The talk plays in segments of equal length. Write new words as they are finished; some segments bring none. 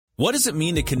What does it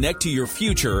mean to connect to your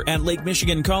future at Lake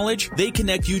Michigan College? They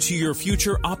connect you to your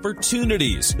future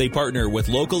opportunities. They partner with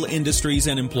local industries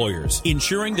and employers,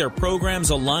 ensuring their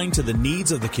programs align to the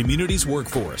needs of the community's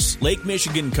workforce. Lake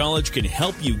Michigan College can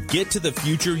help you get to the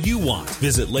future you want.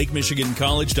 Visit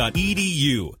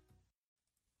lakemichigancollege.edu.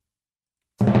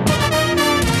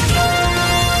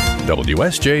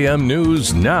 WSJM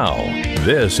News Now.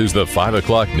 This is the 5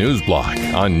 o'clock news block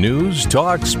on News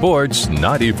Talk Sports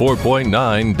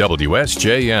 94.9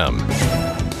 WSJM.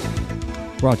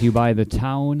 Brought to you by the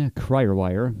Town Crier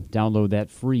Wire. Download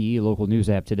that free local news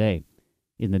app today.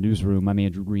 In the newsroom, I'm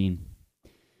Andrew Green.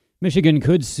 Michigan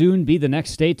could soon be the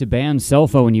next state to ban cell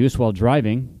phone use while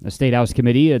driving. A State House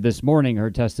committee this morning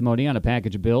heard testimony on a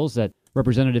package of bills that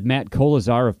Representative Matt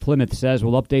Kolazar of Plymouth says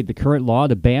will update the current law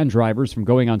to ban drivers from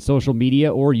going on social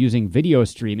media or using video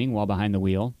streaming while behind the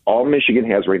wheel. All Michigan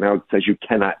has right now says you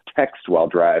cannot text while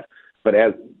drive, but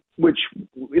which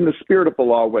in the spirit of the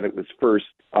law when it was first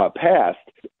passed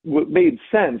made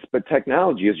sense, but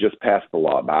technology has just passed the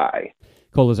law by.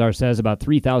 Kolazar says about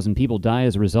 3,000 people die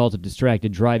as a result of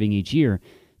distracted driving each year.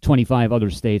 25 other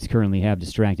states currently have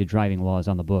distracted driving laws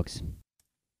on the books.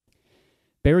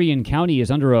 Berrien County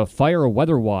is under a fire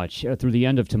weather watch through the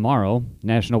end of tomorrow.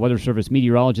 National Weather Service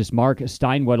meteorologist Mark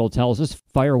Steinwedel tells us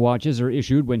fire watches are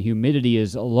issued when humidity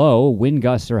is low, wind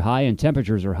gusts are high, and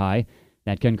temperatures are high.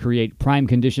 That can create prime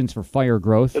conditions for fire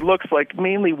growth. It looks like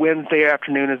mainly Wednesday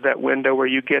afternoon is that window where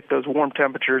you get those warm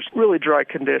temperatures, really dry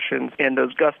conditions, and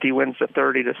those gusty winds to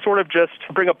 30 to sort of just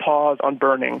bring a pause on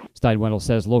burning. Steinwedel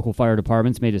says local fire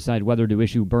departments may decide whether to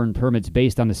issue burn permits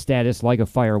based on the status, like a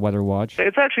fire weather watch.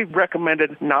 It's actually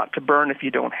recommended not to burn if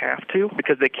you don't have to,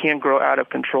 because they can grow out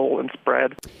of control and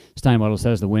spread. Steinwedel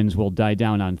says the winds will die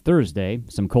down on Thursday.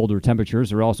 Some colder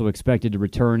temperatures are also expected to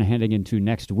return heading into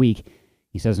next week.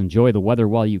 He says enjoy the weather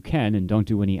while you can and don't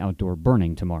do any outdoor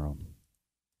burning tomorrow.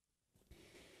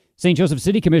 St. Joseph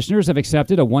City Commissioners have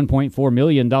accepted a $1.4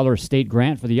 million state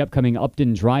grant for the upcoming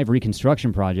Upton Drive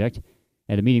reconstruction project.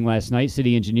 At a meeting last night,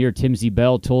 City Engineer Tim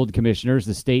Zebel told commissioners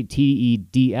the state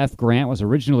TEDF grant was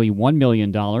originally $1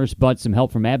 million, but some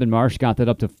help from Abbenmarsh got that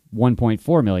up to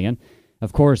 $1.4 million.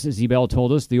 Of course, Zebel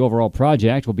told us the overall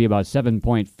project will be about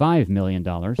 $7.5 million.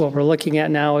 What we're looking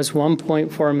at now is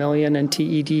 $1.4 million in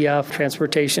TEDF,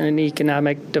 Transportation and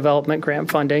Economic Development Grant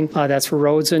funding. That's for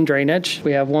roads and drainage.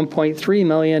 We have $1.3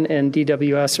 million in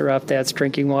DWSRF, that's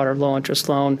drinking water low interest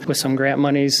loan, with some grant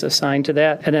monies assigned to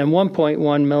that. And then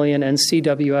 $1.1 million in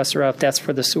CWSRF, that's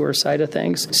for the sewer side of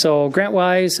things. So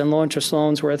grant-wise and low interest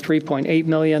loans were at $3.8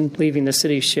 million, leaving the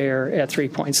city's share at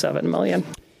 $3.7 million.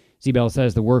 Zebel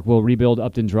says the work will rebuild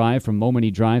Upton Drive from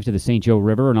Momany Drive to the St. Joe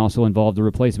River and also involve the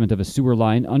replacement of a sewer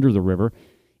line under the river.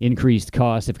 Increased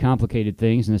costs have complicated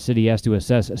things, and the city has to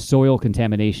assess soil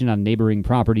contamination on neighboring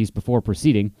properties before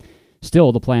proceeding.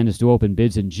 Still, the plan is to open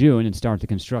bids in June and start the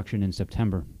construction in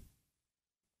September.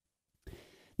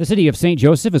 The city of St.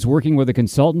 Joseph is working with a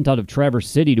consultant out of Traverse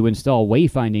City to install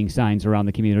wayfinding signs around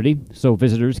the community so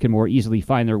visitors can more easily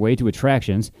find their way to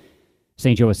attractions.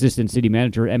 St. Joe Assistant City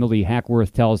Manager Emily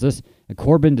Hackworth tells us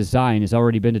Corbin Design has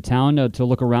already been to town to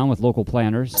look around with local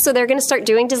planners. So they're going to start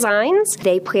doing designs.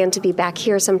 They plan to be back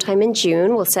here sometime in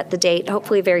June. We'll set the date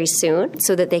hopefully very soon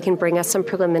so that they can bring us some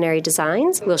preliminary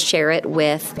designs. We'll share it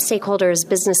with stakeholders,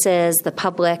 businesses, the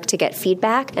public to get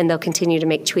feedback, and they'll continue to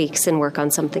make tweaks and work on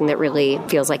something that really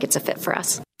feels like it's a fit for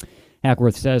us.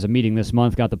 Hackworth says a meeting this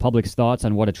month got the public's thoughts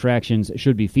on what attractions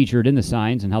should be featured in the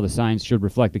signs and how the signs should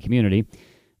reflect the community.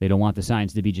 They don't want the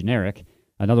signs to be generic.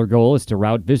 Another goal is to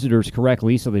route visitors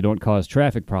correctly so they don't cause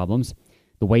traffic problems.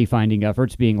 The wayfinding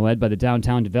effort's being led by the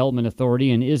Downtown Development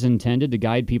Authority and is intended to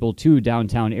guide people to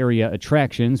downtown area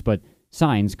attractions, but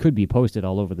signs could be posted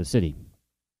all over the city.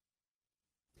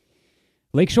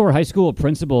 Lakeshore High School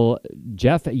Principal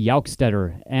Jeff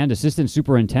Yaukstetter and Assistant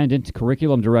Superintendent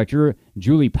Curriculum Director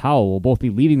Julie Powell will both be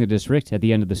leaving the district at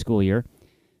the end of the school year.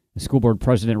 The school board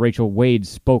president, Rachel Wade,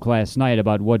 spoke last night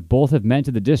about what both have meant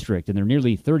to the district in their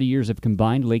nearly 30 years of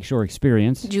combined Lakeshore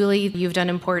experience. Julie, you've done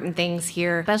important things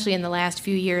here, especially in the last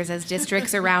few years as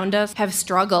districts around us have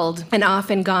struggled and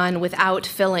often gone without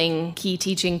filling key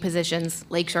teaching positions.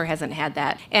 Lakeshore hasn't had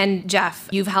that. And Jeff,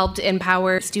 you've helped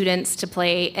empower students to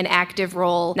play an active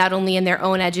role, not only in their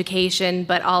own education,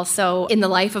 but also in the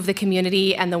life of the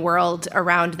community and the world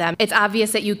around them. It's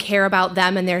obvious that you care about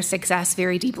them and their success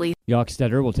very deeply.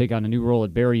 Yaukstetter will take on a new role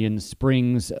at Berrien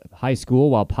Springs High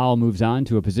School while Powell moves on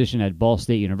to a position at Ball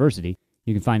State University.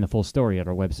 You can find the full story at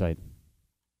our website.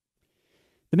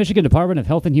 The Michigan Department of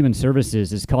Health and Human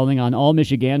Services is calling on all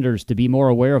Michiganders to be more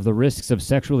aware of the risks of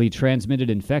sexually transmitted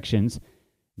infections.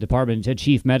 Department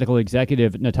Chief Medical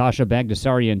Executive Natasha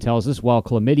Bagdasarian tells us while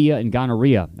chlamydia and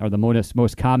gonorrhea are the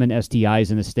most common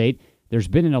STIs in the state, there's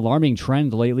been an alarming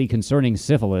trend lately concerning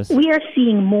syphilis. We are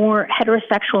seeing more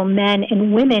heterosexual men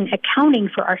and women accounting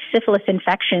for our syphilis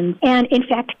infections. And in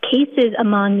fact, cases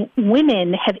among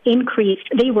women have increased.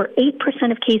 They were 8%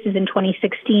 of cases in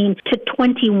 2016 to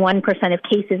 21% of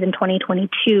cases in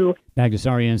 2022.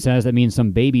 Bagdasarian says that means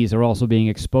some babies are also being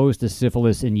exposed to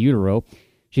syphilis in utero.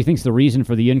 She thinks the reason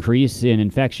for the increase in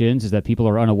infections is that people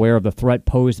are unaware of the threat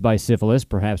posed by syphilis,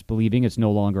 perhaps believing it's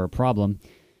no longer a problem.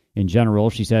 In general,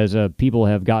 she says people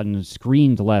have gotten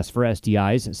screened less for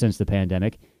STIs since the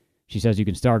pandemic. She says you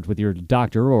can start with your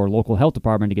doctor or local health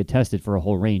department to get tested for a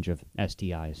whole range of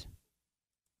STIs.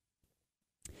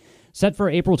 Set for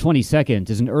April 22nd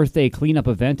is an Earth Day cleanup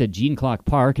event at Gene Clock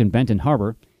Park in Benton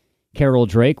Harbor. Carol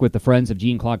Drake with the Friends of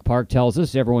Gene Clock Park tells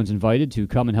us everyone's invited to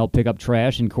come and help pick up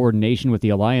trash in coordination with the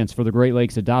Alliance for the Great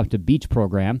Lakes Adopt a Beach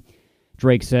program.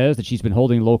 Drake says that she's been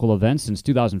holding local events since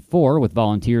 2004 with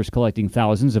volunteers collecting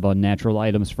thousands of unnatural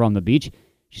items from the beach.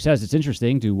 She says it's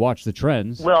interesting to watch the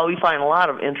trends. Well, we find a lot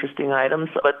of interesting items,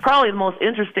 but probably the most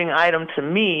interesting item to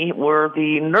me were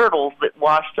the nurdles that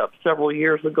washed up several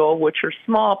years ago, which are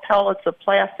small pellets of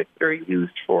plastic that are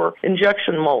used for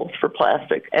injection molds for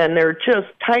plastic. And they're just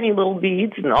tiny little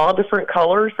beads in all different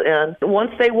colors. And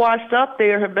once they washed up, they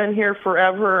have been here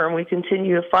forever, and we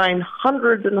continue to find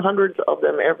hundreds and hundreds of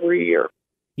them every year.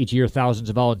 Each year, thousands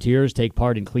of volunteers take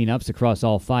part in cleanups across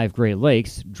all 5 Great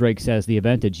Lakes. Drake says the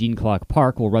event at Gene Clock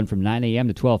Park will run from 9 a.m.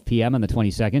 to 12 p.m. on the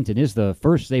 22nd and is the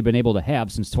first they've been able to have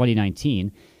since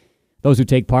 2019. Those who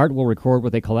take part will record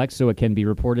what they collect so it can be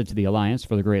reported to the Alliance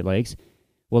for the Great Lakes.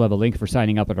 We'll have a link for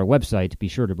signing up at our website. Be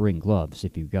sure to bring gloves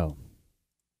if you go.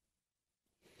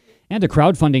 And a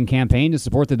crowdfunding campaign to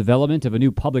support the development of a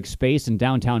new public space in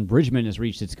downtown Bridgman has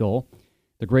reached its goal.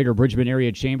 The Greater Bridgman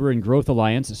Area Chamber and Growth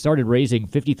Alliance started raising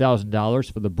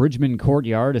 $50,000 for the Bridgman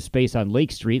Courtyard, a space on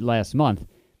Lake Street, last month.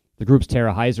 The group's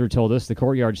Tara Heiser told us the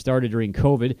courtyard started during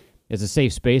COVID as a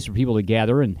safe space for people to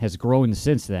gather and has grown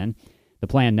since then. The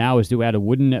plan now is to add a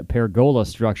wooden pergola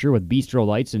structure with bistro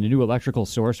lights and a new electrical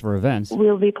source for events.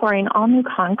 We'll be pouring all new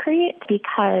concrete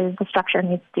because the structure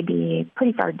needs to be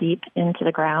pretty far deep into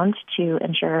the ground to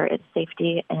ensure its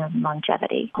safety and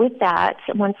longevity. With that,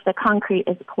 once the concrete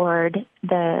is poured,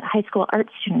 the high school art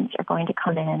students are going to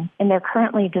come in, and they're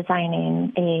currently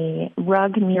designing a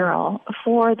rug mural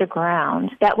for the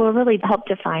ground that will really help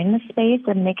define the space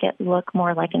and make it look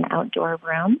more like an outdoor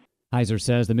room. Heiser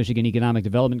says the Michigan Economic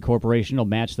Development Corporation will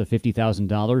match the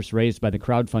 $50,000 raised by the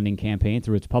crowdfunding campaign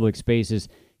through its Public Spaces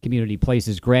Community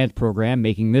Places grant program,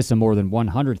 making this a more than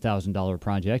 $100,000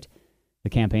 project. The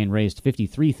campaign raised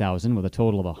 $53,000 with a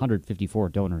total of 154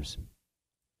 donors.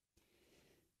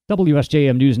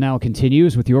 WSJM News Now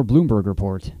continues with your Bloomberg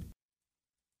report.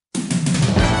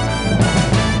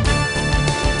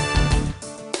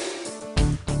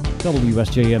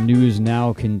 WSJM News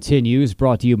Now continues,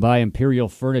 brought to you by Imperial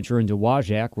Furniture in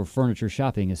Dowagiac, where furniture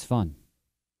shopping is fun.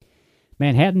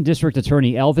 Manhattan District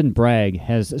Attorney Alvin Bragg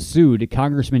has sued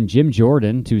Congressman Jim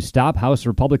Jordan to stop House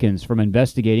Republicans from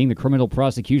investigating the criminal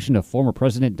prosecution of former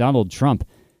President Donald Trump.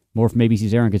 More from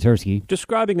ABC's Aaron Katersky.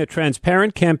 Describing a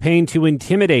transparent campaign to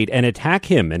intimidate and attack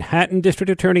him, Manhattan District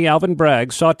Attorney Alvin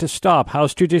Bragg sought to stop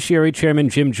House Judiciary Chairman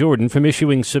Jim Jordan from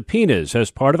issuing subpoenas as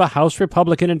part of a House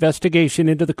Republican investigation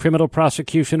into the criminal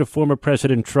prosecution of former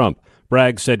President Trump.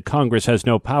 Bragg said Congress has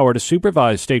no power to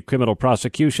supervise state criminal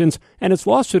prosecutions, and its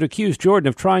lawsuit accused Jordan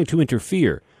of trying to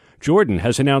interfere. Jordan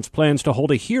has announced plans to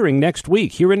hold a hearing next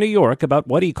week here in New York about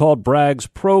what he called Bragg's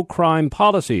pro-crime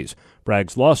policies.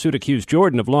 Bragg's lawsuit accused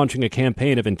Jordan of launching a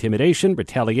campaign of intimidation,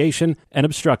 retaliation, and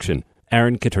obstruction.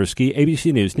 Aaron Katersky,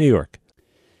 ABC News, New York.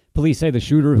 Police say the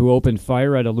shooter who opened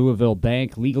fire at a Louisville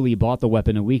bank legally bought the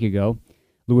weapon a week ago.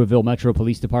 Louisville Metro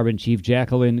Police Department Chief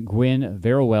Jacqueline Gwynn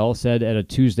Verwell said at a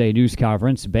Tuesday news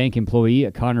conference bank employee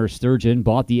Connor Sturgeon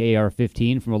bought the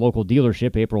AR-15 from a local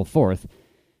dealership April 4th.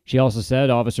 She also said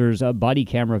officers' body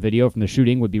camera video from the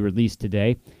shooting would be released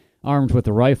today. Armed with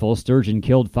the rifle, Sturgeon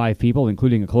killed 5 people,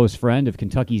 including a close friend of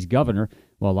Kentucky's governor,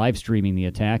 while live streaming the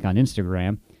attack on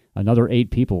Instagram. Another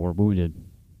 8 people were wounded.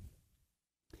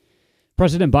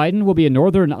 President Biden will be in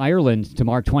Northern Ireland to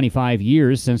mark 25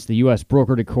 years since the U.S.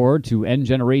 brokered accord to end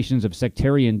generations of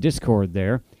sectarian discord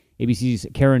there. ABC's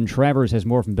Karen Travers has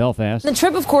more from Belfast. The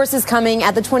trip, of course, is coming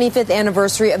at the 25th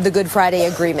anniversary of the Good Friday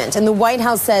Agreement. And the White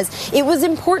House says it was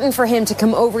important for him to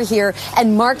come over here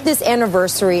and mark this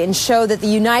anniversary and show that the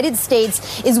United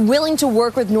States is willing to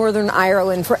work with Northern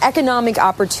Ireland for economic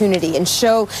opportunity and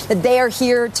show that they are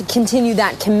here to continue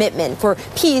that commitment for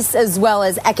peace as well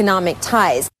as economic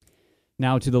ties.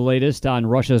 Now to the latest on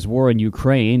Russia's war in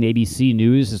Ukraine. ABC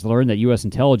News has learned that U.S.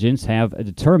 intelligence have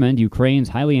determined Ukraine's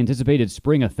highly anticipated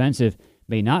spring offensive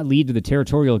may not lead to the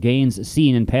territorial gains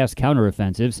seen in past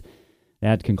counteroffensives.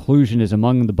 That conclusion is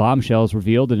among the bombshells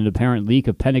revealed in an apparent leak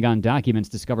of Pentagon documents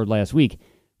discovered last week.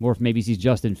 More from ABC's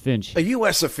Justin Finch. A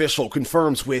U.S. official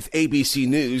confirms with ABC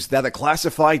News that a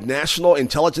classified National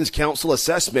Intelligence Council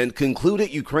assessment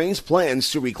concluded Ukraine's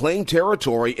plans to reclaim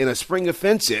territory in a spring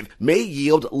offensive may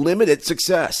yield limited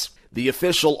success. The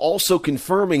official also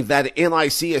confirming that an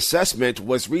NIC assessment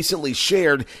was recently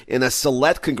shared in a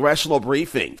select congressional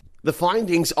briefing. The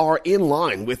findings are in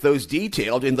line with those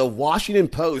detailed in the Washington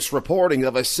Post reporting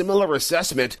of a similar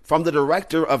assessment from the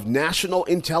Director of National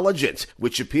Intelligence,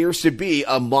 which appears to be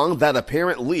among that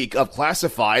apparent leak of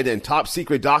classified and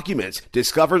top-secret documents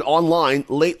discovered online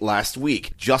late last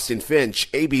week. Justin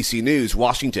Finch, ABC News,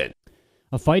 Washington.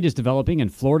 A fight is developing in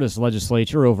Florida's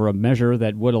legislature over a measure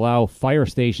that would allow fire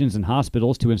stations and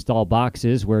hospitals to install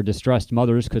boxes where distressed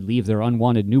mothers could leave their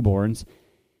unwanted newborns.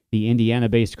 The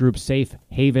Indiana-based group Safe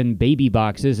Haven Baby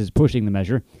Boxes is pushing the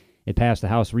measure. It passed the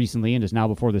House recently and is now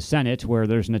before the Senate, where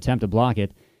there's an attempt to block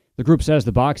it. The group says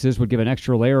the boxes would give an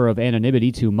extra layer of anonymity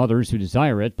to mothers who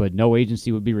desire it, but no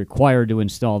agency would be required to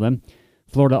install them.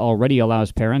 Florida already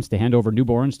allows parents to hand over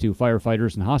newborns to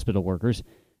firefighters and hospital workers.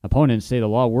 Opponents say the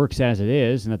law works as it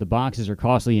is and that the boxes are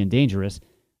costly and dangerous.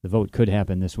 The vote could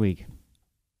happen this week.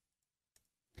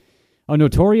 A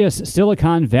notorious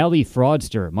Silicon Valley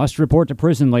fraudster must report to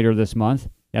prison later this month.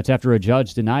 That's after a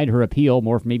judge denied her appeal.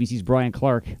 More from ABC's Brian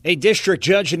Clark. A district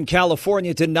judge in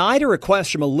California denied a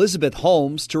request from Elizabeth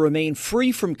Holmes to remain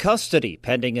free from custody,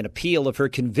 pending an appeal of her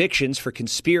convictions for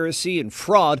conspiracy and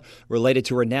fraud related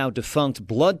to her now defunct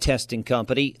blood testing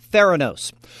company,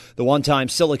 Theranos. The one-time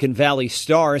Silicon Valley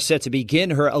star is set to begin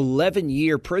her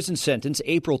 11-year prison sentence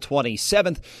April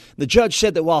 27th. The judge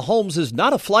said that while Holmes is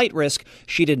not a flight risk,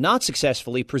 she did not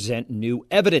successfully present new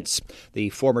evidence.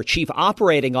 The former chief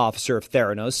operating officer of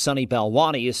Theranos, Sunny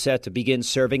Balwani, is set to begin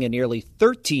serving a nearly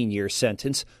 13-year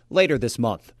sentence later this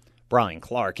month. Brian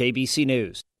Clark, ABC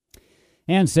News.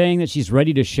 And saying that she's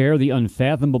ready to share the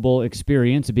unfathomable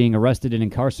experience of being arrested and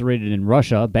incarcerated in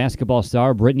Russia, basketball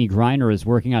star Brittany Griner is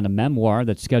working on a memoir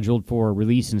that's scheduled for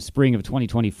release in spring of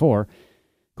 2024.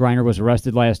 Griner was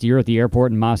arrested last year at the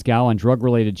airport in Moscow on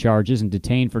drug-related charges and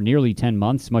detained for nearly 10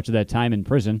 months, much of that time in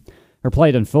prison. Her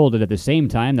plight unfolded at the same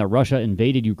time that Russia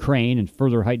invaded Ukraine and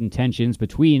further heightened tensions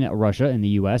between Russia and the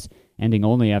U.S., ending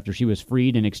only after she was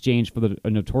freed in exchange for a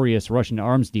notorious Russian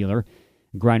arms dealer.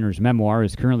 Griner's memoir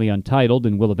is currently untitled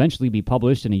and will eventually be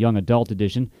published in a young adult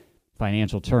edition.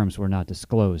 Financial terms were not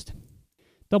disclosed.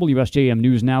 WSJM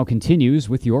News Now continues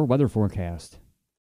with your weather forecast.